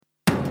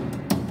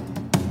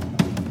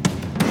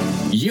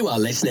You are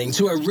listening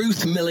to a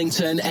Ruth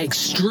Millington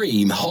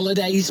Extreme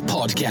Holidays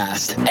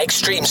podcast.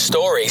 Extreme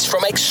stories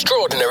from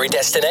extraordinary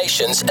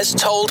destinations as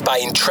told by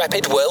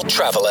intrepid world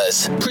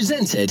travellers.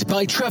 Presented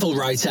by travel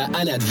writer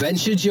and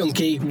adventure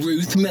junkie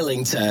Ruth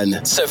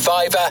Millington,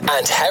 survivor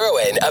and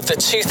heroine of the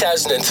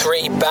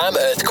 2003 BAM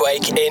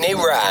earthquake in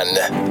Iran.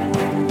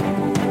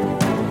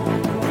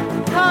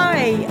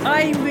 Hi,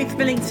 I'm Ruth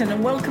Millington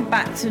and welcome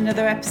back to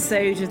another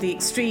episode of the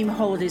Extreme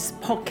Holidays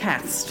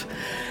podcast.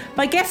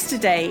 My guest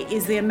today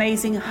is the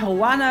amazing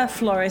Juana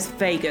Flores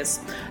Vegas.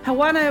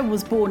 Juana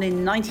was born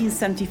in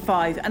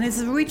 1975 and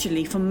is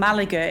originally from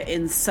Malaga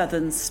in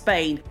southern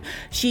Spain.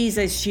 She's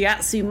a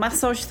shiatsu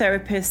massage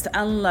therapist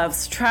and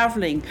loves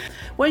travelling.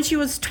 When she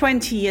was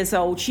 20 years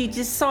old, she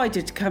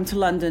decided to come to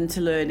London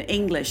to learn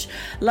English.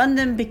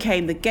 London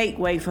became the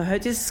gateway for her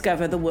to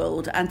discover the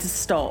world and to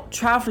start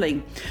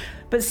travelling.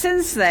 But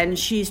since then,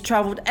 she's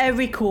travelled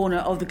every corner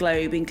of the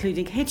globe,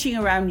 including hitching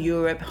around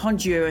Europe,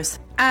 Honduras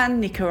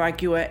and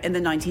Nicaragua in the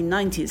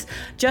 1990s,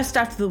 just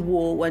after the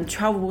war when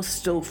travel was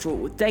still fraught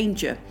with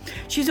danger.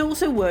 She's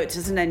also worked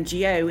as an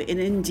NGO in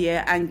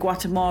India and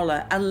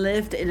Guatemala and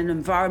lived in an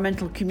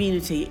environmental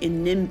community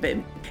in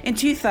Nimbin. In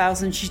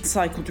 2000, she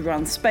cycled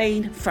around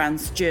Spain,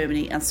 France,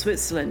 Germany and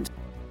Switzerland.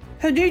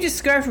 Her new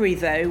discovery,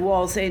 though,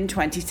 was in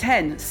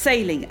 2010,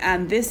 sailing,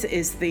 and this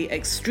is the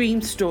extreme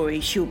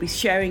story she'll be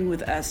sharing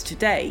with us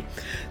today.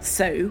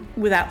 So,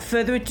 without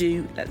further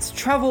ado, let's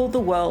travel the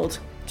world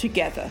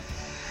together.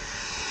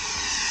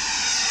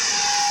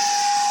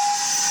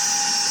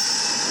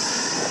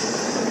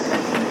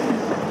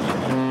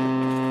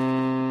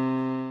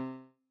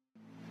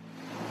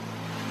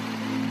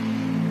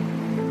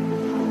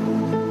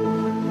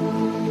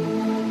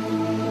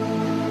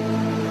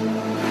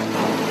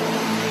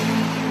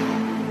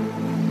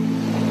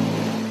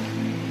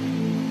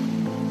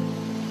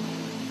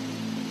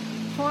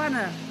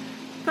 Juana,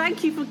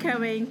 thank you for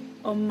coming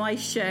on my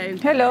show.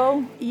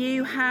 Hello.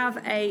 You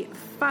have a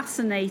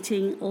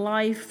fascinating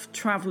life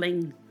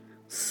travelling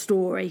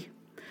story.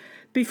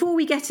 Before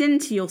we get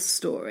into your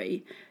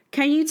story,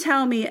 can you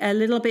tell me a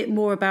little bit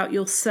more about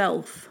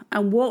yourself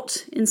and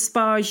what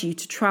inspires you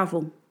to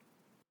travel?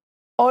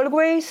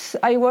 Always,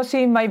 I was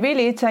in my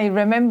village. I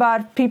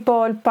remember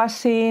people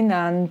passing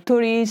and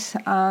tourists,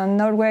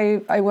 and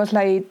always I was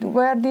like,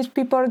 where are these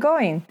people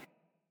going?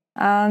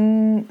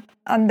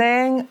 And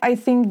then I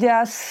think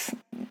just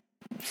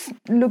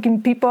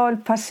looking people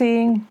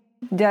passing,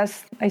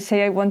 I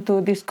say I want to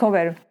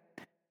discover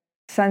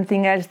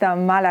something else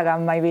than Malaga,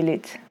 my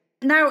village.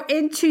 Now,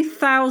 in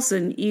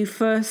 2000, you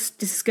first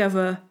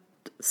discovered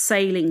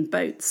sailing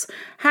boats.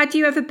 Had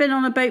you ever been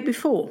on a boat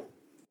before?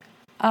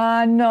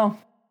 No.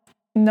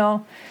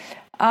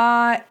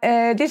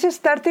 This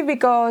started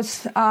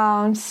because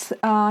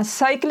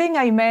cycling,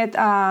 I met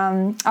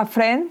a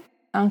friend,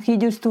 and he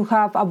used to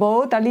have a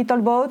boat, a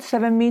little boat,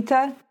 7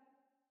 meters.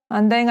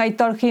 And then I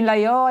told him,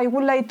 I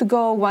would like to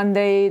go one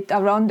day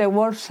around the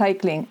world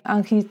cycling.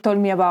 And he told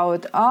me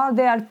about,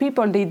 there are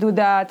people, they do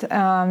that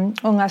on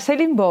a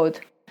sailing boat.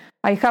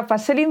 I have a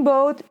sailing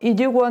boat. If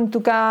you want to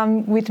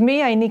come with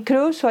me, I need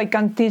crew, so I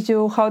can teach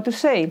you how to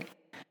sail.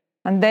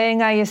 And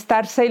then I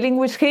start sailing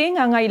with him,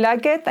 and I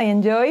like it, I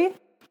enjoy it.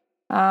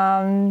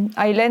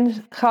 I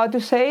learned how to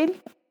sail,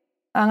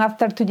 and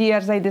after 2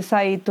 years, I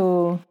decided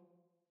to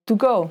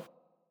go.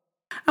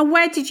 And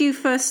where did you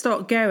first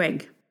start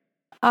going?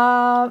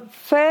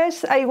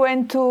 First, I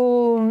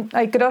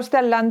crossed the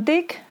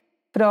Atlantic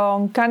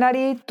from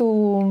Canary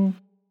to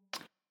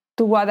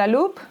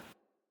Guadeloupe.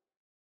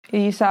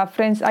 It's a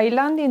French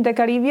island in the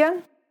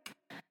Caribbean.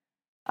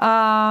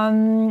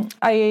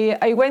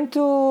 I went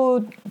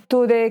to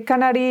the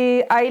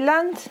Canary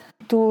Islands,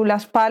 to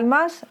Las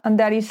Palmas, and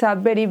there is a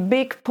very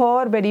big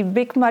port, very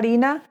big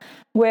marina,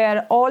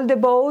 where all the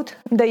boats,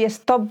 they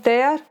stop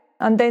there,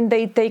 and then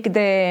they take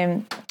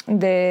the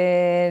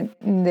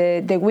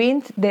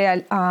wind,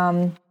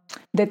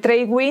 the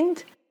trade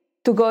wind,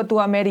 to go to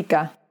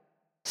America.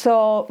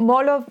 So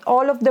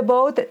all of the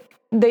boat,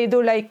 they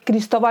do like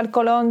Christopher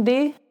Colon.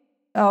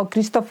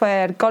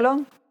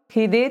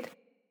 He did.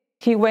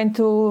 He went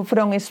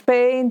from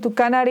Spain to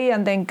Canary,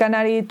 and then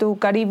Canary to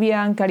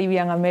Caribbean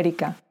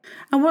America.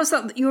 And was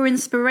that your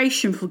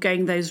inspiration for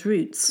going those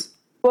routes?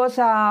 Was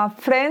a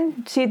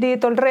friend, she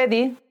did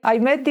already. I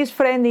met this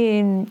friend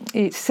in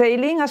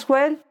sailing as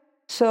well.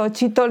 So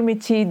she told me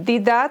she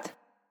did that.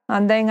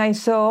 And then I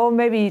saw,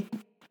 maybe it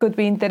could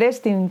be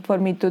interesting for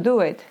me to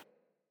do it.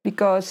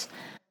 Because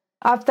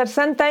after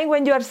some time,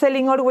 when you are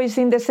sailing always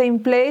in the same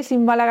place,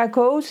 in Malaga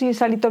coast, it's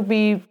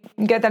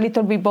get a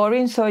little bit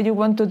boring. So you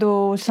want to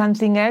do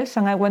something else.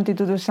 And I wanted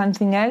to do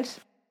something else.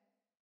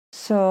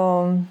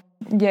 So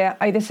yeah,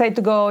 I decided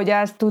to go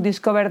just to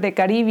discover the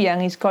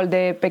Caribbean. It's called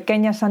the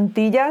Pequeñas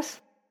Antillas,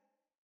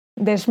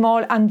 the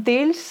small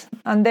Antilles.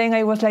 And then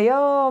I was like,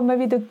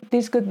 maybe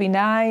this could be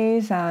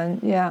nice.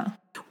 And yeah.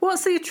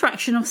 What's the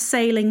attraction of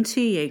sailing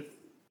to you?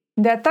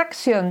 The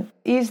attraction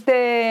is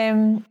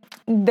the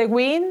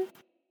wind,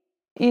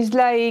 It's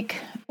like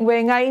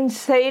when I'm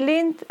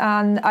sailing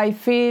and I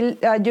feel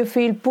you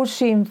feel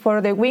pushing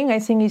for the wing. I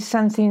think it's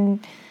something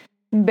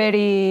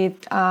very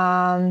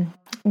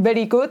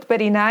very good,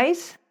 very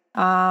nice.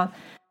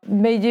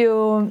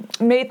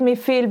 Made me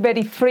feel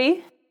very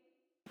free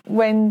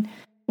when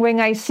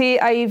I see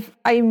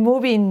I'm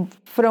moving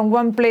from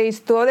one place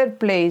to other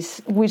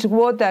place with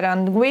water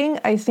and wing.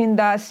 I think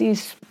that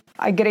is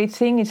a great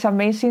thing. It's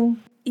amazing.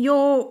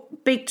 Your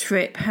big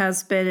trip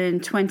has been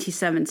in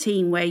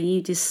 2017, where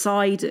you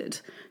decided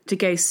to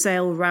go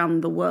sail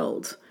around the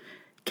world.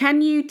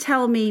 Can you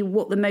tell me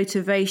what the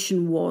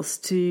motivation was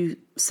to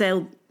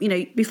sail?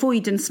 Before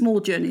you'd done small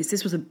journeys,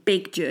 this was a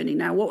big journey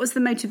now. What was the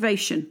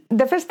motivation?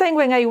 The first time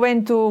when I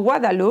went to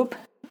Guadeloupe,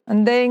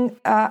 and then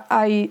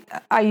I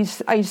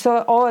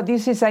saw,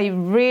 I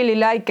really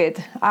like it.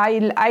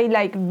 I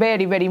like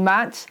very, very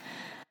much.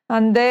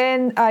 And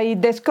then I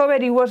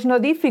discovered it was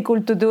not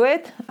difficult to do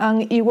it,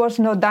 and it was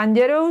not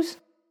dangerous.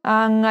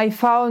 And I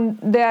found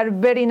they are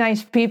very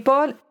nice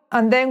people.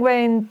 And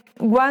then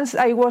once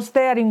I was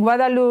there in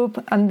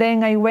Guadeloupe, and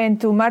then I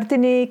went to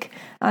Martinique,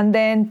 and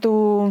then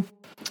to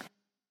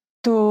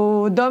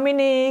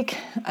Dominique,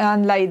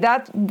 and like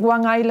that,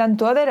 one island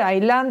to other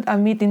island,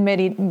 and meeting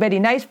very, very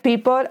nice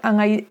people.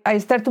 And I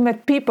start to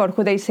meet people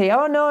who they say,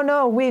 oh,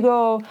 no, we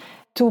go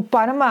to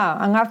Panama,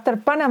 and after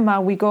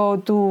Panama we go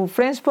to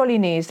French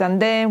Polynesia,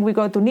 and then we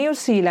go to New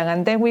Zealand,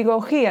 and then we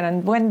go here,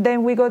 and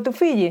then we go to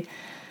Fiji.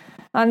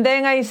 And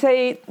then I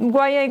say,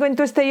 why are you going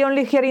to stay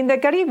only here in the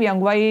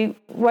Caribbean?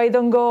 Why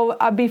don't go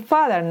a bit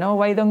further? No,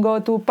 why don't go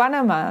to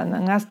Panama?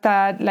 And I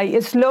start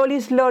like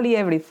slowly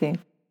everything.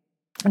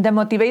 The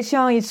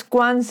motivation is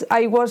once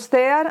I was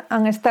there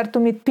and I start to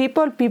meet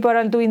people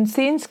are doing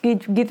things,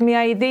 give me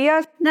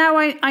ideas. Now,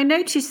 I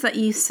noticed that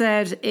you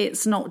said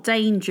it's not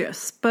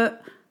dangerous,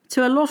 but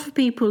to a lot of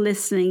people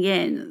listening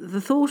in, the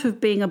thought of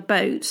being a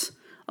boat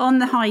on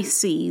the high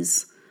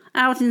seas,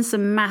 out in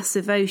some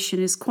massive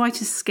ocean, is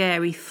quite a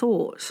scary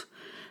thought.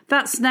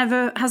 Has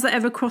that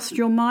ever crossed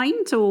your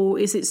mind, or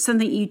is it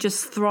something you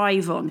just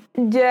thrive on?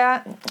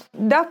 Yeah,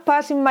 that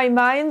passed in my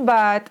mind,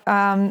 but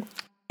I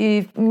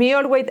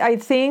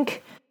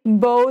think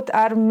both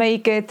are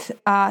made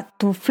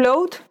to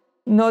float,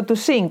 not to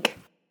sink.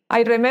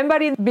 I remember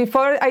it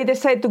before I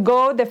decided to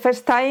go the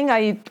first time.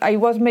 I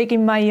was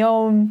making my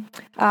own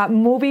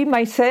movie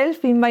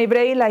myself in my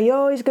brain, like,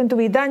 oh, it's going to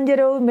be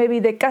dangerous. Maybe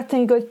the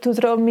captain is going to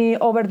throw me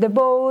over the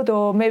boat,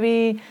 or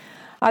maybe,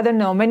 I don't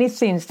know, many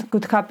things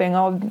could happen.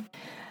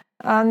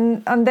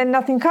 And then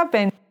nothing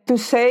happened. To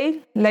sail,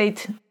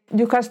 like,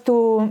 you have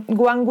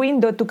one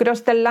window to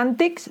cross the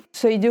Atlantic,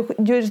 so if you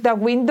use that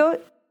window,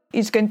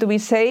 it's going to be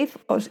safe.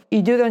 Or if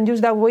you don't use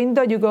that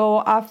window, you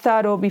go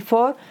after or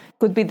before,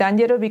 could be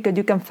dangerous because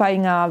you can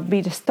find a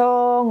big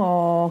storm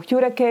or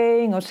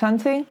hurricane or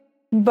something.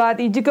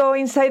 But if you go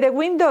inside the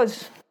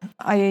windows,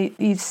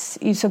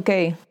 it's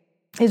okay.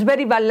 It's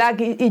very bad luck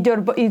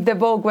if the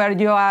boat where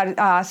you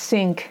are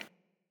sink.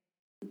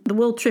 The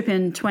world trip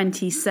in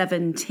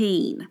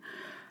 2017.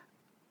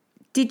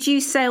 Did you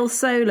sail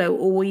solo,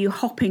 or were you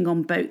hopping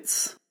on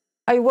boats?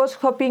 I was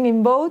hopping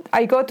in boat.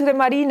 I go to the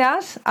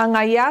marinas and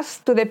I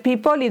ask to the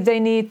people if they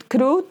need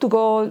crew to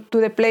go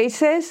to the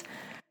places.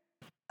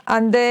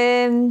 And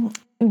then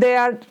there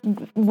are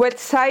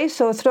websites,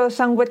 so through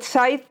some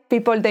website,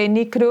 people, they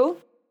need crew.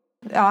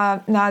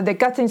 Now the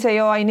captain say,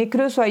 oh, I need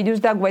crew, so I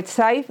use that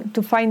website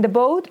to find the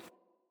boat.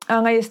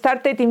 And I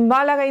started in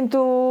Malaga in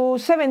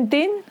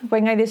 2017,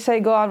 when I decided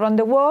to go around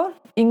the world.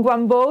 In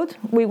one boat,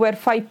 we were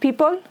 5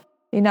 people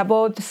in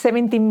about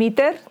 17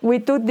 meters. We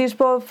took this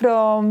boat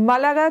from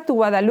Malaga to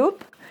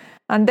Guadeloupe,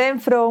 and then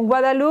from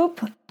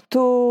Guadeloupe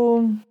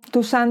to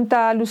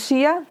Santa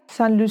Lucia.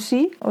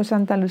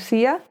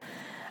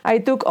 I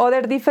took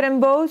other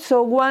different boats.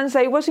 So once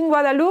I was in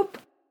Guadeloupe,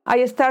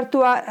 I start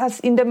to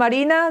ask in the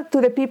marina to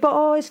the people,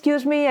 oh,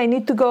 excuse me, I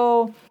need to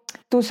go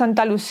to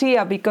Santa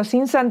Lucia, because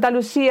in Santa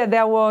Lucia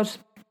there was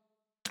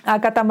a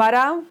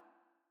catamaran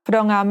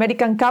from an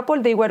American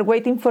couple. They were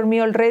waiting for me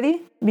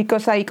already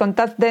because I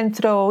contacted them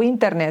through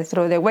internet,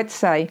 through the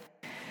website.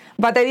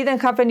 But I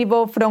didn't have any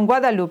boat from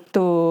Guadeloupe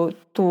to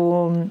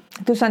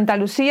Santa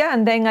Lucia,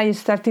 and then I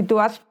started to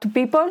ask to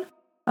people.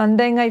 And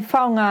then I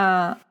found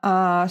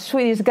a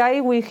Swedish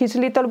guy with his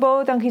little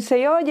boat, and he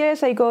said, oh,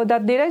 yes, I go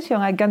that direction,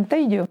 I can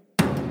tell you.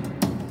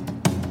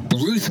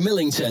 Ruth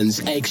Millington's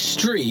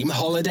Extreme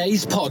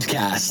Holidays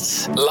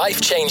podcasts.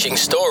 Life-changing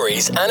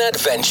stories and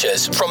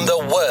adventures from the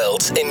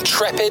world's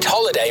intrepid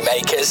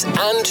holidaymakers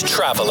and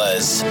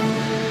travellers.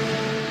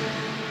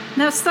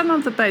 Now, some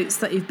of the boats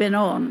that you've been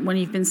on when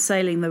you've been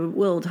sailing the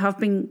world have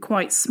been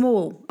quite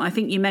small. I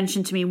think you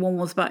mentioned to me one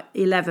was about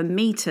 11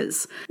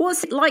 metres.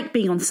 What's it like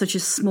being on such a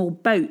small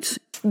boat?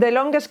 The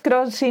longest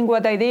crossing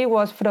what I did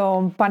was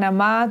from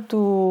Panama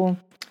to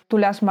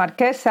Las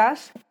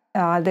Marquesas,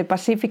 the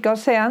Pacific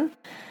Ocean.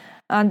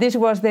 And this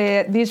was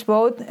this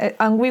boat.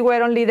 And we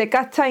were only the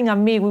captain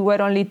and me. We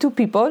were only 2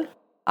 people.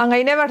 And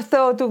I never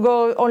thought to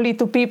go only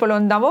 2 people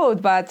on the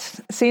boat, but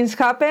things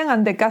happened,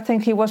 and the captain,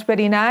 he was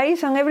very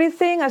nice and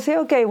everything. I said,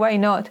 okay, why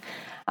not?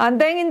 And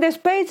then in the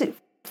space,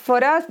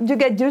 for us, you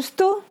get used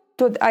to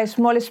a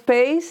small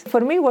space.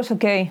 For me, it was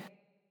okay.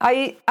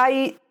 I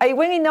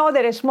went in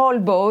other small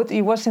boat.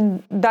 It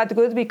wasn't that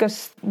good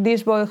because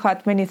this boat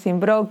had many things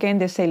broken,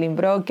 the sailing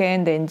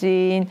broken, the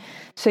engine.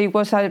 So it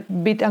was a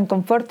bit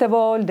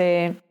uncomfortable.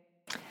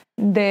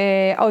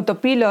 The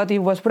autopilot, it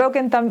was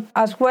broken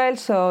as well.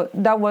 So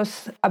that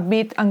was a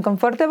bit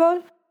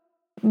uncomfortable.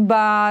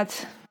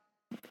 But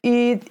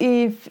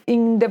if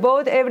in the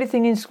boat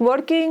everything is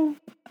working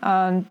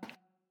and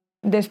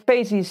the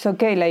space is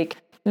okay,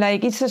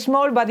 like it's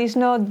small, but it's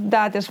not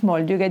that small.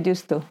 You get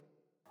used to.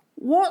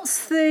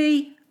 What's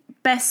the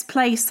best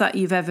place that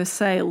you've ever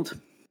sailed?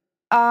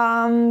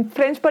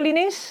 French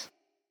Polynesia.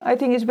 I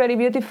think it's very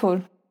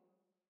beautiful.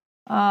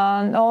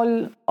 And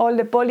all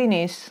the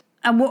Polynesia.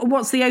 And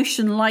what's the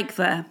ocean like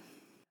there?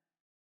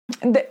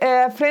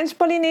 The French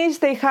Polynesia,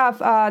 they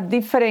have a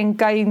different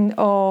kind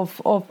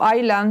of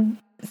island.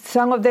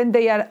 Some of them,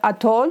 they are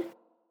atoll.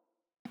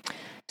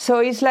 So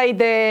it's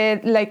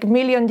like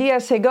million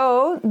years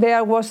ago,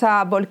 there was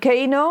a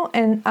volcano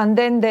and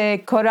then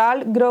the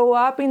coral grow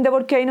up in the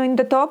volcano, in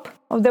the top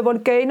of the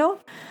volcano.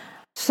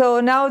 So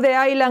now the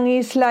island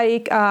is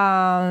like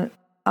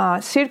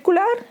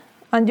circular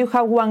and you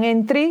have one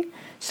entry.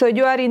 So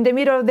you are in the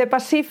middle of the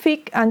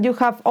Pacific and you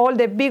have all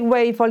the big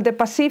wave of the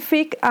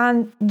Pacific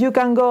and you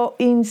can go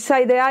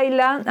inside the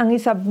island and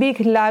it's a big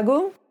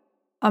lagoon.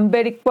 And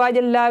very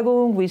quiet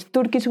lagoon with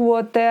turquoise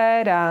water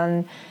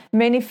and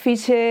many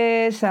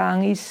fishes,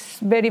 and it's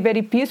very,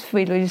 very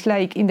peaceful. It's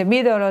like in the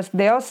middle of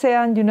the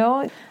ocean, you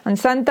know. And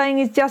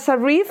sometimes it's just a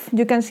reef.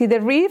 You can see the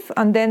reef,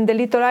 and then the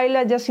little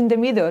island just in the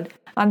middle.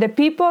 And the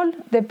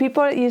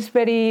people is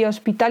very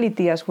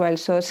hospitality as well.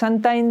 So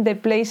sometimes the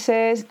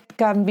places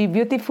can be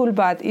beautiful,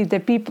 but if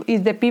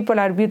the people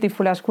are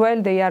beautiful as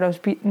well, they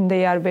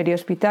are very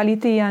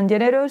hospitality and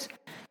generous.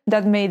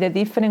 That made the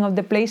difference of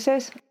the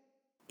places.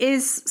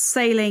 Is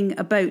sailing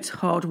a boat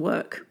hard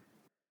work?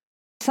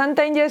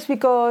 Sometimes yes,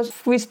 because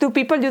with two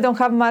people you don't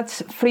have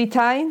much free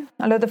time,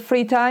 a lot of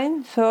free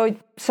time. So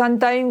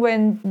sometimes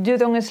when you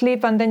don't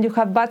sleep and then you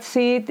have bad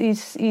seat,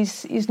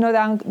 is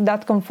not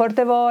that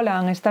comfortable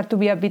and start to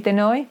be a bit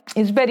annoyed.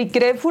 It's very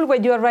grateful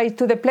when you arrive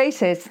to the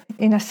places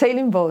in a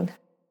sailing boat.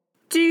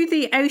 Do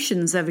the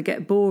oceans ever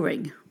get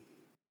boring?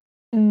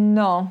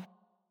 No.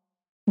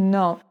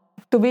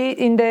 To be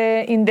in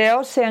the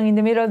ocean, in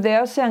the middle of the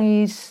ocean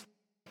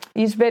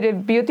is very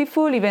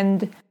beautiful,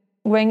 even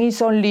when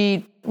it's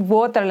only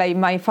water. Like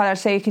my father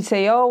said, he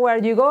say, "Oh, where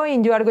are you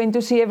going? You are going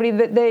to see every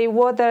day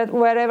water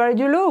wherever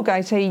you look."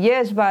 I say,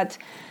 "Yes, but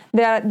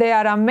there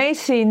are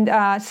amazing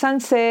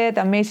sunset,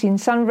 amazing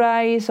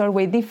sunrise,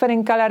 always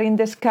different color in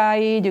the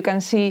sky. You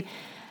can see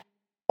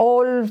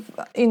all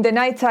in the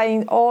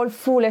nighttime, all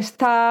full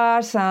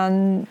stars,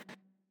 and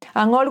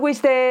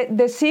always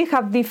the sea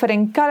have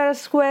different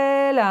colors as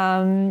well."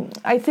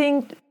 I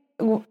think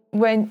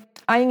when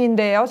I'm in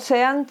the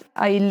ocean,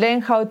 I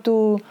learn how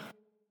to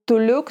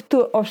look,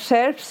 to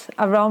observe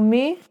around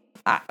me.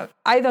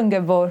 I don't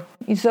get bored.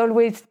 It's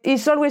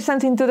always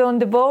something to do on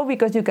the boat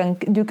because you can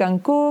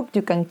cook,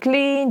 you can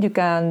clean, you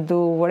can do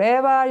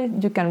whatever,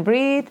 you can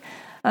read,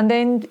 and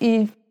then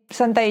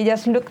sometimes you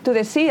just look to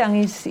the sea and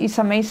it's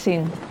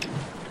amazing.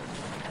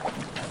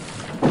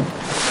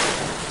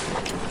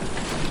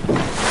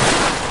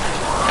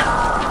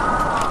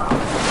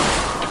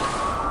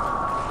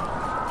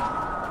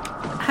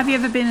 Have you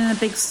ever been in a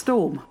big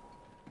storm?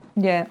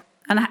 Yeah.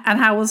 And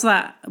how was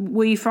that?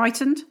 Were you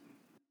frightened?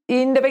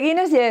 In the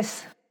beginnings,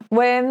 yes.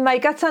 When my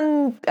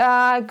captain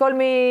called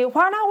me,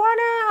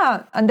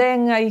 Juana, and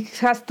then I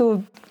had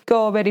to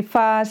go very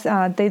fast,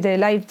 take the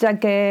life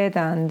jacket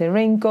and the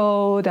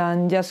raincoat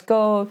and just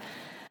go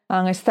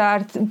and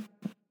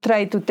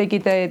try to take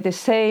it the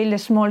sail, the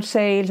small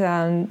sails,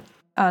 and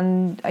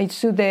I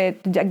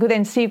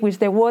couldn't see with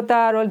the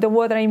water, all the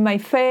water in my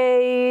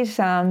face,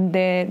 and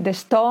the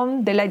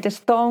storm, the light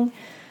storm,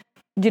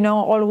 you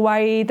know, all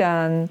white,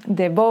 and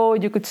the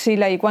boat, you could see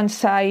like one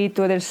side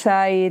to other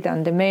side,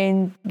 and the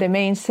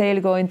main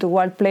sail going to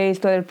one place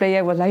to other place.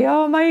 I was like,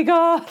 oh my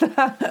God,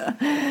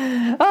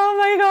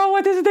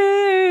 what is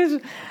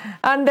this?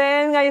 And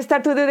then I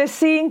start to do the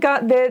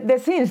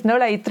things, no,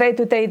 like try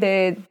to take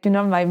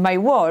my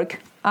work.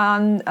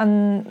 And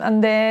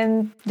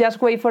then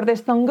just wait for the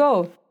storm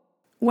go.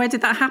 Where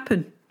did that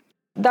happen?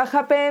 That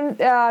happened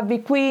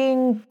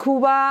between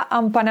Cuba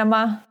and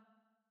Panama.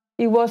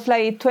 It was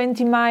like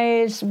 20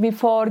 miles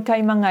before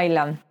Cayman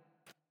Island.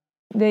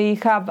 We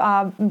have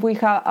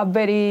a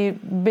very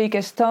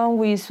big storm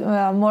with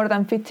more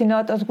than 50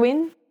 knots of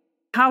wind.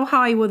 How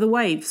high were the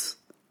waves?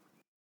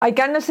 I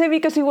cannot say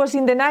because it was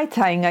in the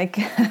nighttime. I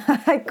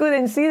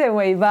couldn't see the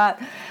wave, but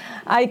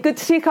I could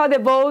see how the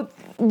boat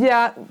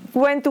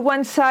went to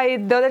one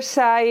side, the other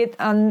side,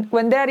 and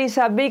when there is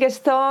a big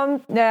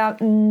storm,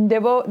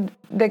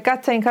 the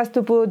captain has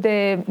to put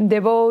the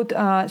boat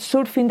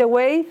surfing the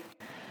wave.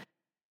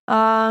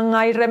 And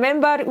I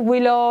remember we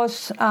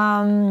lost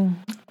one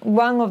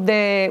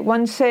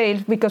sail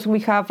because we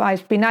have a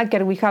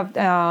spinnaker we have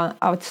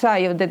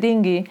outside of the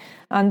dinghy,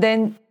 and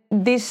then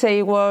this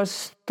sail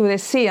was to the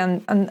sea,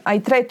 and I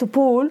tried to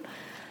pull,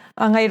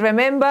 and I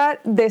remember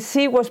the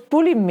sea was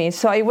pulling me.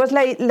 So I was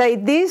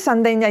like this,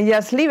 and then I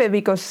just leave it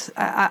because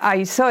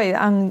I saw it,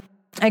 and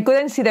I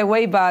couldn't see the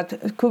way, but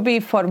it could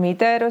be 4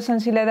 meters or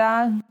something like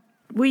that.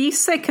 Were you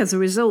sick as a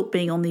result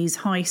being on these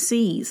high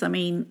seas? I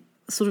mean,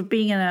 sort of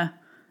being in a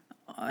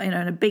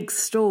big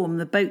storm,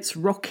 the boat's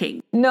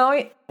rocking. No,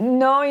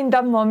 in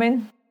that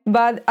moment.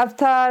 But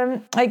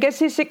after, I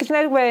guess it's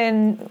sickness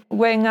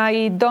when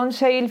I don't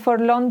sail for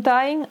a long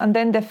time, and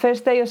then the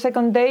first day or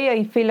second day,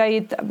 I feel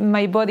like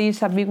my body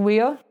is a bit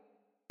weird.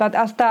 But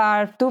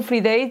after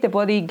 2-3 days, the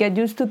body gets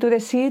used to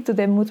the sea, to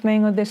the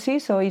movement of the sea,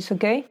 so it's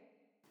okay.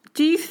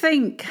 Do you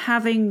think,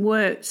 having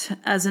worked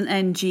as an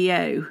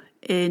NGO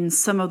in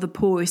some of the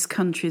poorest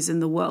countries in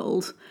the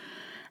world,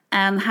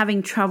 and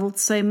having travelled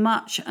so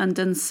much and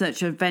done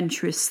such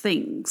adventurous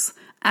things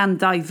and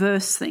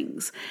diverse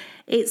things,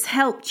 it's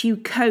helped you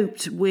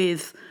cope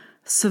with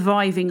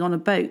surviving on a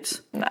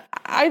boat?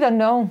 I don't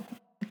know.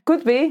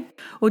 Could be.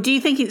 Or do you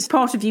think it's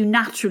part of you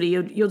naturally?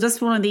 You're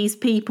just one of these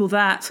people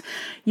that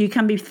you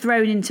can be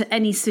thrown into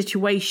any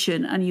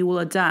situation and you will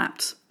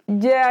adapt?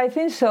 Yeah, I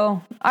think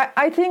so.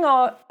 I think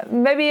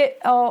maybe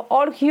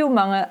all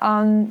human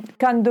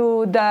can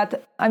do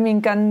that. I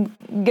mean, can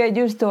get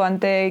used to and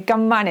they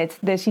can manage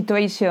the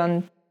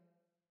situation.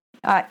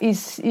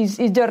 Is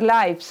your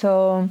life,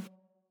 so...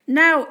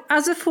 Now,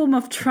 as a form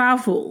of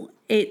travel,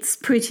 it's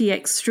pretty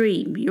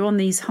extreme. You're on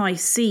these high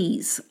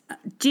seas.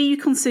 Do you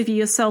consider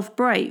yourself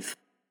brave?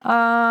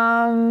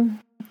 No.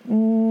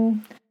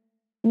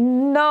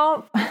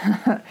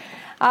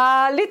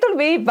 A little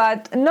bit,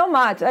 but not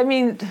much. I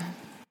mean...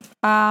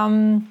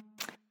 I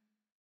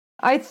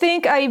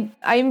think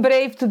I'm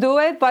brave to do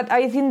it, but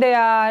I think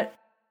there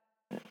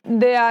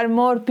are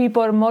more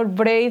people more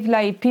brave,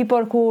 like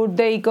people who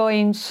they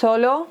going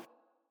solo.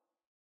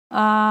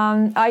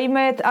 I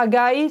met a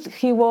guy.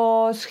 He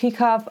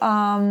have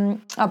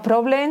a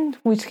problem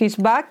with his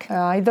back.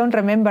 I don't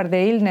remember the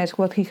illness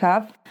what he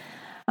have,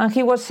 and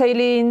he was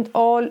sailing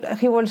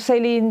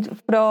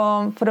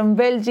from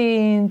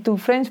Belgium to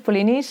French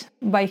Polynesia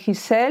by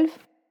himself.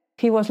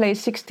 He was like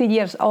 60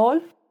 years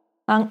old.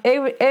 And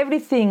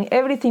everything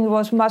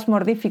was much more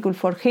difficult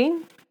for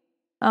him.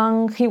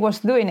 And he was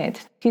doing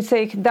it. He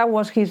said that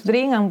was his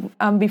dream.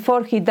 And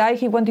before he died,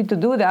 he wanted to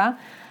do that.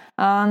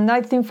 And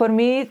I think for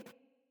me,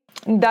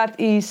 that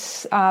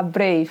is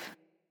brave.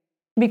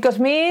 Because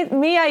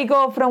me, I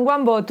go from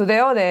one boat to the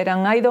other,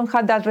 and I don't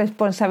have that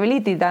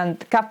responsibility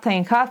that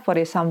captain had, for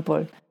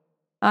example.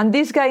 And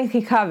this guy,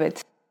 he have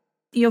it.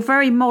 You're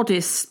very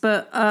modest,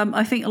 but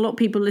I think a lot of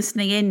people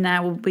listening in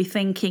now will be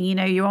thinking,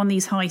 you're on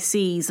these high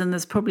seas and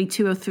there's probably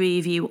 2 or 3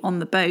 of you on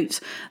the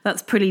boat.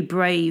 That's pretty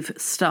brave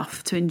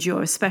stuff to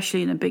endure,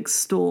 especially in a big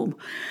storm.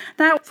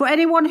 Now, for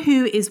anyone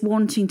who is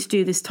wanting to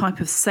do this type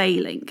of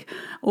sailing,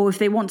 or if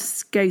they want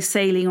to go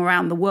sailing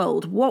around the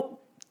world, what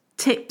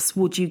tips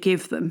would you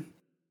give them?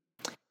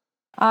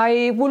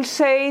 I would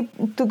say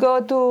to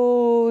go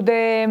to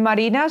the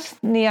marinas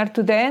near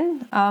to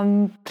them,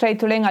 try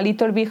to learn a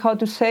little bit how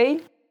to sail.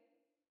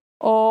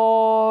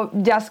 Or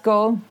just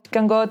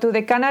can go to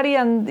the Canary,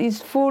 and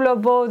it's full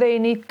of boats. They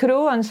need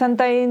crew, and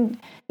sometimes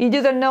if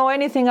you don't know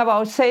anything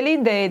about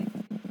sailing, they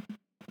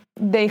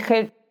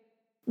help.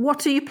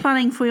 What are you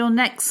planning for your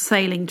next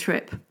sailing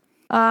trip?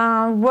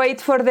 Wait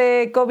for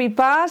the COVID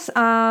pass,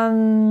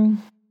 and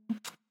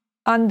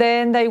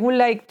then I would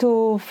like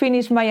to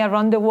finish my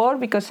around the world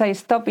because I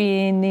stopped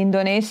in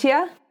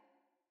Indonesia.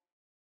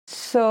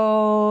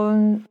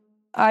 So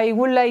I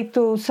would like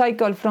to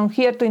cycle from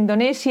here to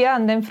Indonesia,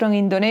 and then from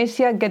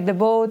Indonesia get the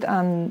boat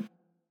and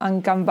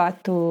come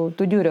back to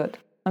Europe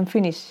and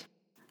finish.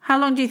 How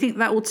long do you think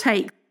that will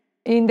take?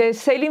 In the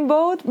sailing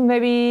boat,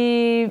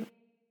 maybe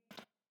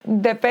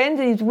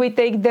depends. If we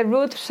take the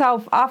route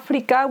South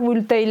Africa,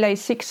 will take like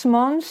 6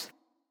 months.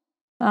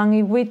 And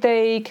if we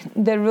take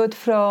the route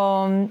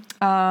from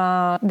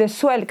the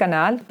Suez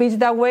Canal, which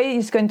that way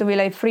is going to be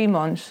like 3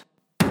 months.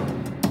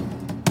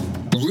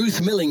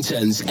 Ruth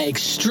Millington's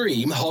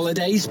Extreme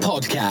Holidays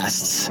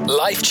podcasts.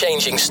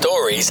 Life-changing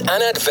stories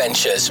and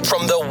adventures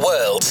from the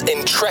world's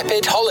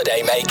intrepid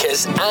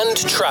holidaymakers and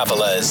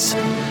travellers.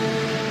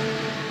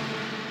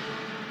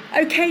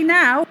 Okay,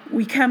 now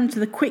we come to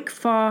the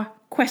quick-fire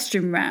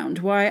question round,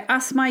 where I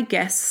ask my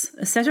guests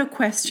a set of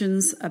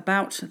questions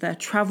about their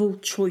travel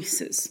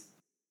choices.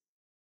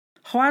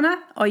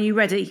 Juana, are you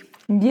ready?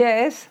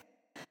 Yes.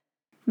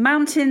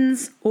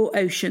 Mountains or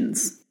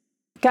oceans?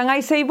 Can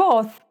I say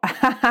both?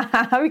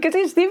 Because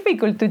it's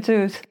difficult to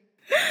choose.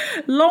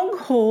 Long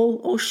haul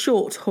or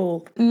short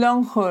haul?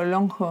 Long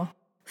haul.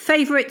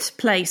 Favourite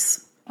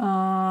place?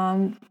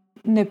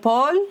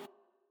 Nepal.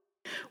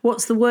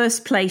 What's the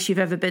worst place you've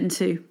ever been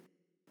to?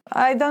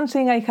 I don't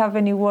think I have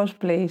any worst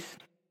place.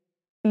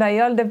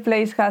 Like all the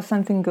place has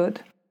something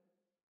good.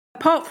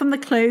 Apart from the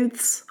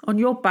clothes on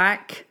your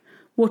back,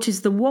 what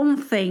is the one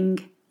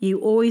thing you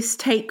always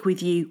take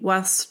with you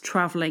whilst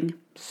travelling?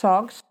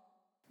 Socks.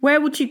 Where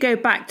would you go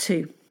back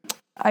to?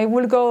 I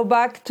will go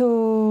back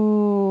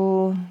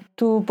to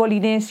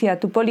Polynesia,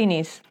 to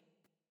Polynesia.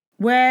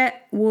 Where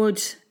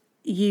would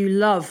you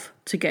love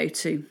to go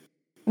to?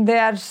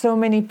 There are so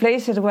many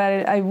places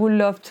where I would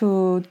love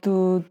to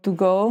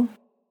go.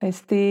 I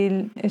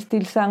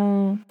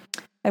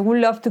would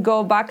love to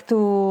go back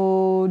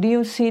to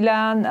New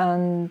Zealand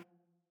and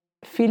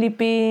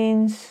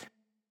Philippines.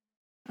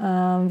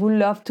 Would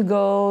love to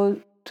go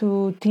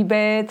to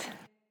Tibet.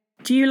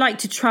 Do you like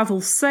to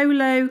travel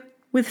solo,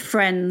 with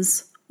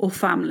friends or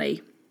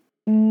family?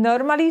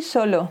 Normally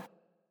solo.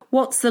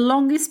 What's the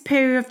longest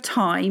period of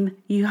time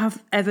you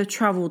have ever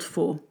travelled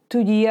for? 2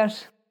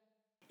 years.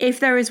 If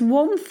there is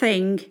one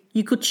thing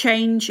you could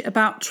change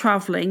about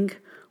travelling,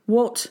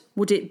 what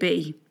would it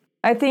be?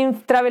 I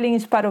think travelling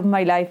is part of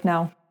my life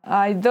now.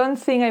 I don't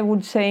think I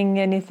would change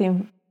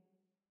anything.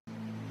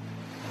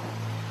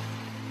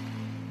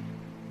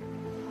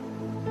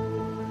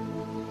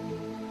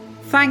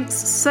 Thanks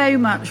so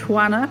much,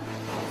 Juana,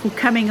 for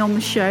coming on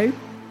the show.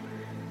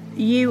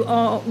 You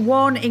are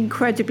one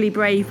incredibly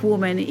brave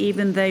woman,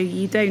 even though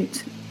you don't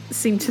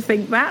seem to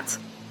think that.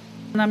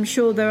 And I'm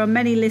sure there are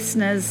many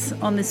listeners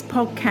on this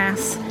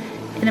podcast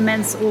in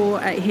immense awe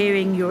at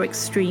hearing your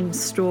extreme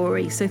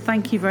story. So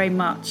thank you very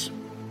much.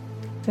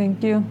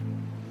 Thank you.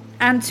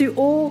 And to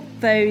all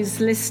those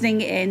listening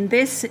in,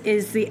 this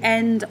is the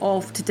end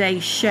of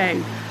today's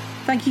show.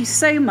 Thank you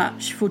so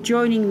much for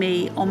joining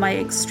me on my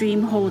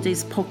Extreme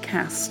Holidays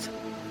podcast.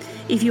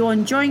 If you're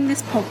enjoying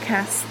this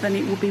podcast, then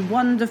it would be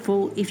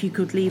wonderful if you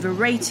could leave a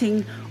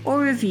rating or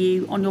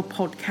review on your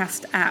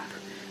podcast app.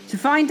 To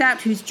find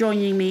out who's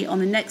joining me on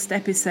the next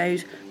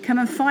episode, come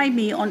and find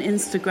me on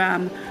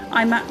Instagram.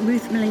 I'm at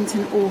Ruth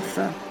Millington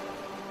Author.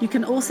 You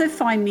can also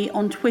find me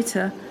on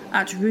Twitter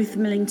at Ruth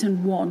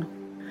Millington1.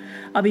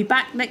 I'll be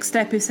back next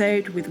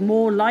episode with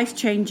more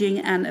life-changing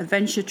and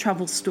adventure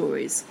travel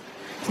stories.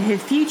 To hear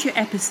future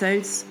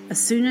episodes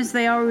as soon as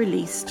they are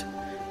released,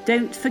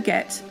 don't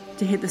forget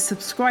to hit the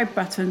subscribe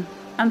button,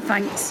 and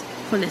thanks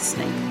for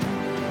listening.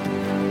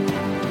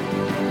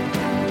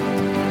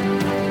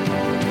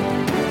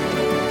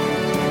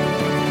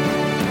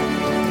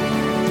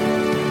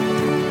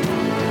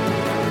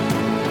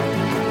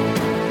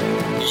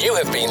 You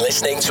have been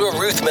listening to a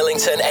Ruth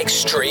Millington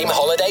Extreme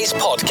Holidays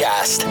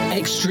podcast.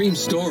 Extreme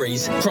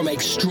stories from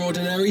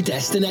extraordinary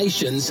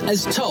destinations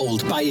as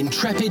told by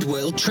intrepid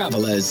world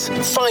travellers.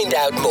 Find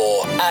out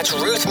more at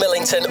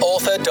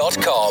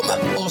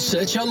ruthmillingtonauthor.com or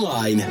search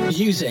online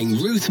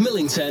using Ruth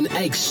Millington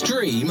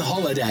Extreme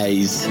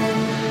Holidays.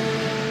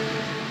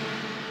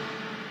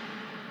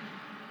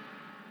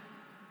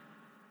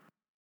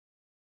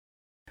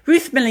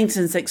 Ruth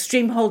Millington's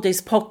Extreme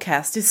Holidays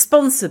podcast is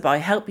sponsored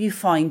by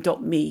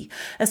HelpYouFind.me,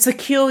 a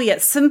secure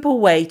yet simple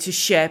way to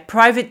share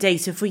private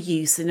data for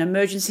use in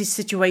emergency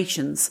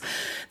situations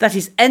that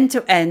is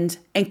end-to-end,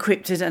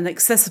 encrypted and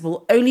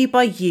accessible only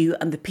by you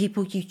and the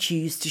people you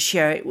choose to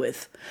share it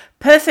with.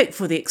 Perfect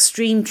for the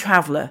extreme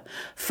traveller.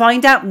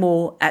 Find out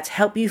more at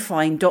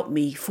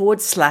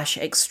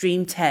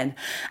helpyoufind.me/extreme10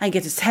 and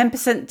get a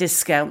 10%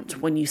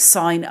 discount when you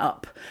sign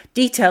up.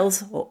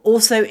 Details are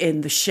also in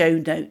the show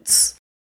notes.